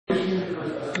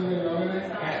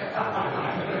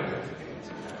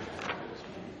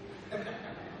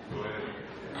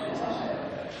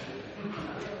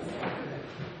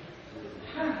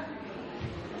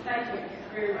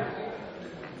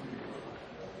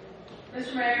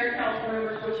Mr. Mayor, council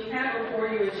members, what you have before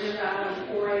you is agenda item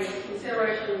 4A,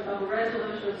 consideration of a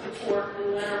resolution of support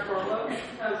and letter for a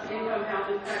low-income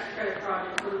housing tax credit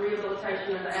project for the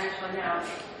rehabilitation of the Ashley House.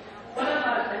 What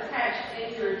I've attached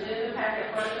in your agenda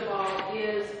packet, first of all,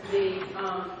 is the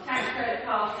tax credit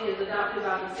policy is adopted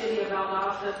by the city of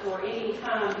Valdosta for any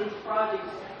time these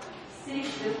projects seek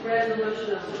this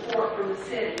resolution of support from the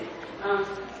city. I'm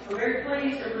very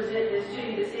pleased to present this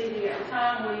to you this evening. At the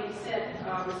time we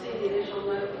received the initial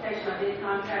notification, I did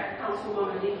contact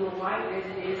Councilwoman Eagle White, as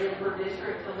it is in her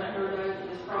district, to let her know that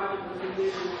this project was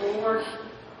moving forward.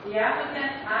 The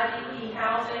applicant, IDP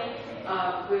Housing,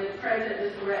 with President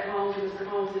Mr. Rhett Holmes, and Mr.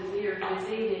 Holmes is here this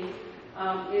evening,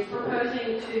 is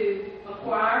proposing to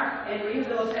acquire and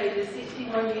rehabilitate the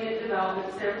 61-unit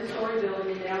development, 7-story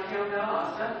building in downtown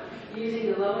Valdosta,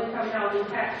 using the low-income housing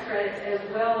tax credits as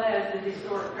well as the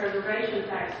historic preservation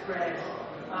tax credits,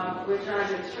 which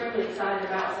I'm extremely excited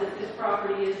about since this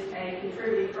property is a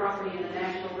contributing property in the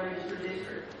National Register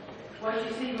District. What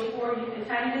you see before you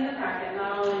contained in the packet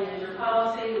not only is your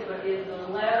policy, but is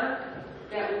the letter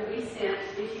that will be sent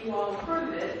if you all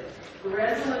approve it, the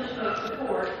resolution of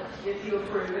support if you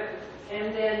approve it,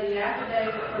 and then the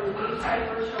affidavit from the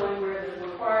newspaper showing where the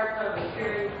required public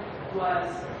hearing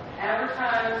was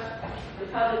advertised, the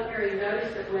public hearing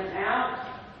notice that went out,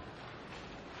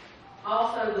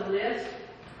 also the list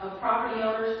of property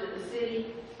owners that the city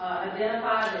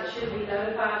identified that should be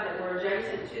notified that were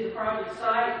adjacent to the project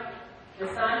site, the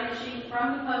sign-in sheet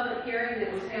from the public hearing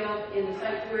that was held in the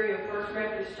sanctuary of First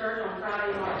Methodist Church on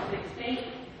Friday, March 16th,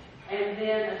 and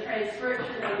then a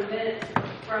transcription of the minutes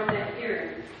from that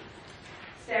hearing.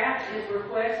 Staff is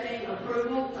requesting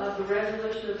approval of the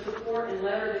resolution of support and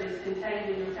letter that is contained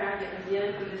in your packet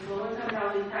again for this low-income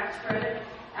housing tax credit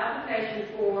application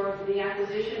for the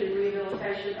acquisition and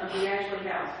rehabilitation of the Ashley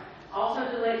House. Also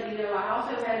to let you know, I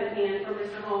also have it in from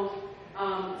Mr. Holmes.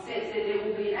 Since it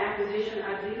will be an acquisition,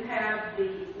 I do have the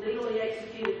legally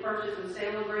executed purchase and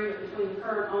sale agreement between the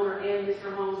current owner and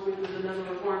Mr. Holmes, which was another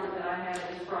requirement that I had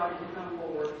at this project to come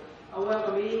forward. I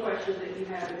welcome any questions that you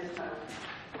have at this time.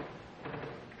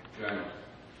 James.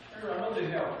 I know they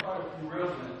have quite a few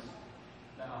residents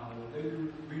down there. They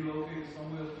relocate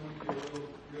somewhere to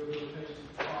rehabilitation.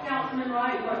 Councilman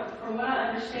Wright, from what I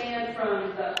understand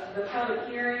from the public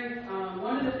hearing,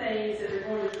 one of the things that they're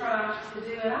going to try to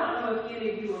do, and I don't know if any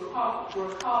of you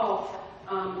recall,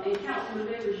 and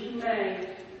Councilman members, you may,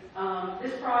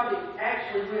 this project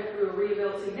actually went through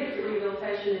a significant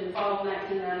rehabilitation in the fall of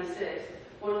 1996.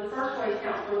 One of the first ways,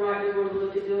 Councilman Wright, they're going to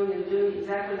look at doing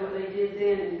exactly what they did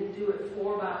then and do it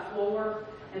floor by floor.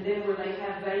 And then where they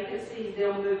have vacancies,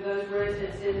 they'll move those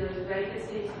residents into those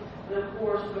vacancies. And of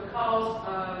course, because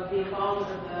of the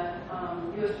involvement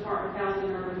of the U.S. Department of Housing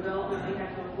and Urban Development, they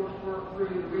have to, of course, work through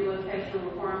the relocation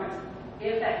requirements.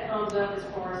 If that comes up as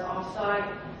far as off-site,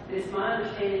 it's my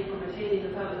understanding from attending the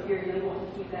public hearing, they want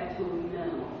to keep that to a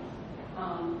minimum.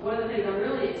 One of the things I'm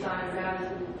really excited about is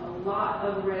a lot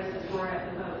of the residents were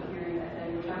at the public hearing that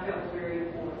day, which I felt was very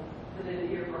important for them to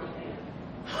hear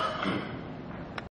firsthand.